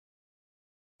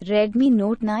Redmi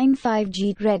Note 9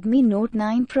 5G. Redmi Note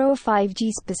 9 Pro 5G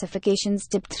specifications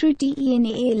dipped through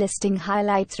TENAA listing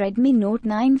highlights. Redmi Note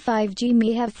 9 5G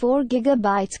may have 4GB,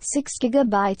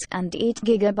 6GB, and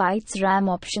 8GB RAM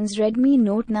options. Redmi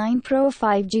Note 9 Pro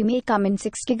 5G may come in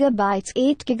 6GB,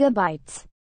 8GB,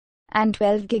 and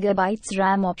 12GB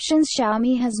RAM options.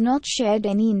 Xiaomi has not shared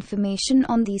any information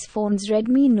on these phones.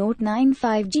 Redmi Note 9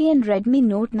 5G and Redmi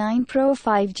Note 9 Pro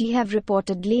 5G have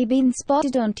reportedly been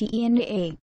spotted on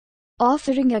TENAA,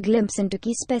 offering a glimpse into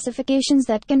key specifications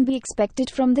that can be expected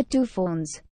from the two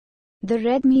phones. The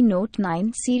Redmi Note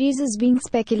 9 series is being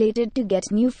speculated to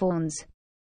get new phones.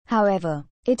 However,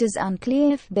 it is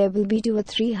unclear if there will be 2 or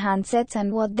 3 handsets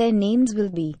and what their names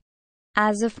will be.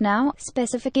 As of now,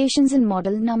 specifications and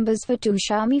model numbers for 2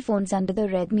 Xiaomi phones under the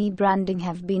Redmi branding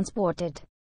have been spotted.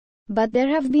 But there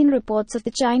have been reports of the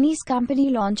Chinese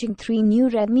company launching 3 new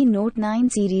Redmi Note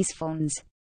 9 series phones.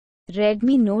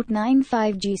 Redmi Note 9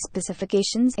 5G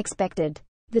specifications expected.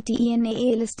 The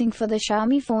TENAA listing for the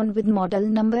Xiaomi phone with model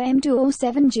number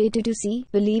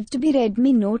M207J22C, believed to be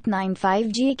Redmi Note 9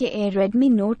 5G aka Redmi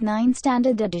Note 9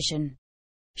 Standard Edition,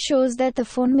 shows that the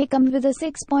phone may come with a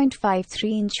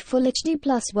 6.53-inch Full HD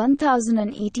plus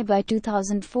 1080 by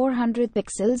 2400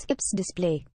 pixels IPS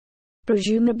display.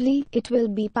 Presumably, it will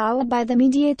be powered by the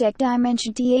MediaTek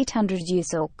Dimensity 800G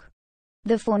SoC.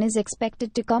 The phone is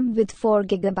expected to come with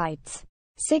 4GB,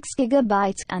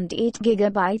 6GB, and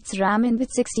 8GB RAM and with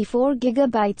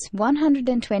 64GB,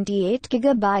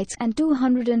 128GB, and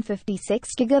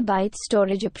 256GB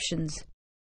storage options.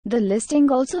 The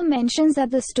listing also mentions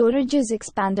that the storage is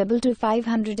expandable to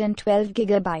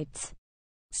 512GB.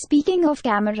 Speaking of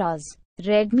cameras,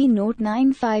 Redmi Note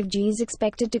 9 5G is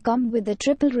expected to come with a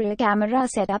triple rear camera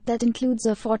setup that includes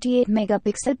a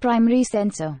 48-megapixel primary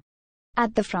sensor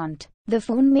at the front. The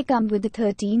phone may come with a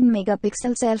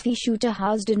 13-megapixel selfie shooter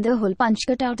housed in the hole punch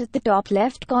cutout at the top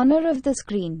left corner of the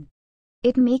screen.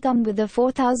 It may come with a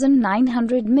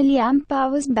 4900 mAh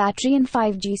battery and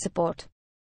 5G support.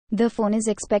 The phone is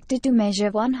expected to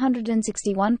measure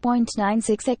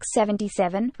 161.96 x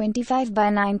 77.25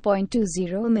 by 9.20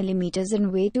 mm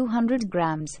and weigh 200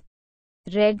 grams.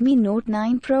 Redmi Note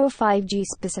 9 Pro 5G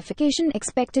specification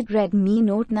expected. Redmi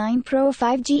Note 9 Pro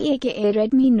 5G aka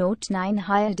Redmi Note 9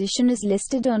 High Edition is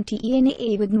listed on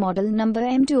TENAA with model number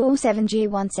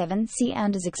M207J17C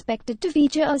and is expected to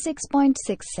feature a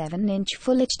 6.67-inch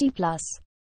Full HD plus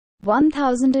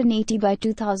 1080 by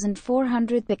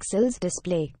 2400 pixels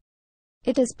display.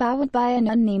 It is powered by an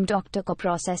unnamed octa-core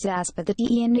processor as per the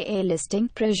TENAA listing,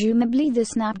 presumably the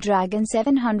Snapdragon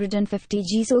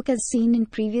 750G SoC as seen in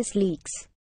previous leaks.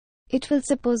 It will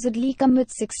supposedly come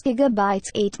with 6GB,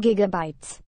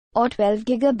 8GB, or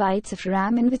 12GB of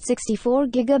RAM and with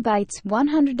 64GB,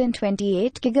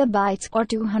 128GB, or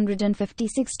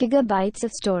 256GB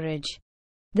of storage.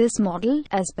 This model,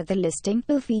 as per the listing,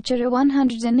 will feature a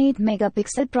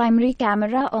 108-megapixel primary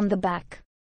camera on the back,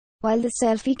 while the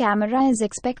selfie camera is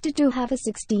expected to have a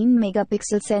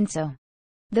 16-megapixel sensor.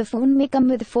 The phone may come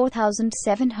with a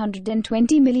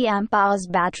 4720 mAh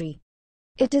battery.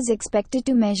 It is expected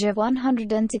to measure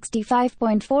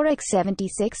 165.4 x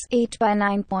 76.8 by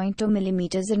 9.0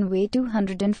 mm and weigh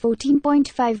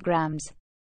 214.5 grams.